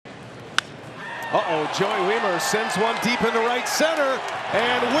Joey Wiemer sends one deep into right center,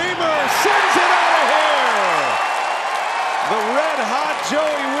 and Wiemer sends it out of here. The red-hot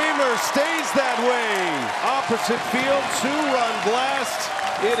Joey Wiemer stays that way. Opposite field, two-run blast.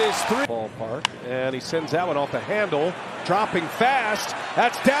 It is 3. Ballpark, and he sends that one off the handle, dropping fast.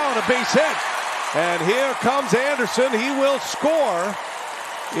 That's down, a base hit. And here comes Anderson. He will score.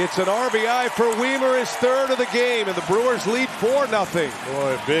 It's an RBI for Wiemer, his third of the game, and the Brewers lead 4-0.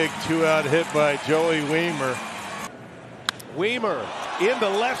 Boy, a big two-out hit by Joey Wiemer. Wiemer into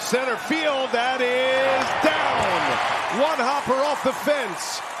left center field. That is down. One hopper off the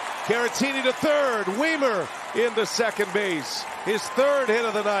fence. Caratini to third. Wiemer into second base. His third hit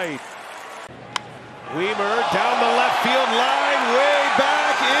of the night. Wiemer down the left field line, way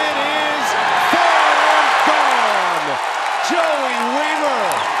back. It is fair and gone. Joey Wiemer.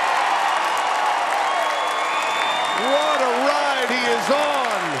 What a ride he is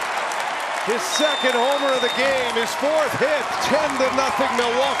on. His second homer of the game, his fourth hit. 10-0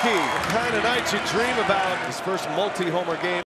 Milwaukee. The kind of night you dream about. His first multi-homer game.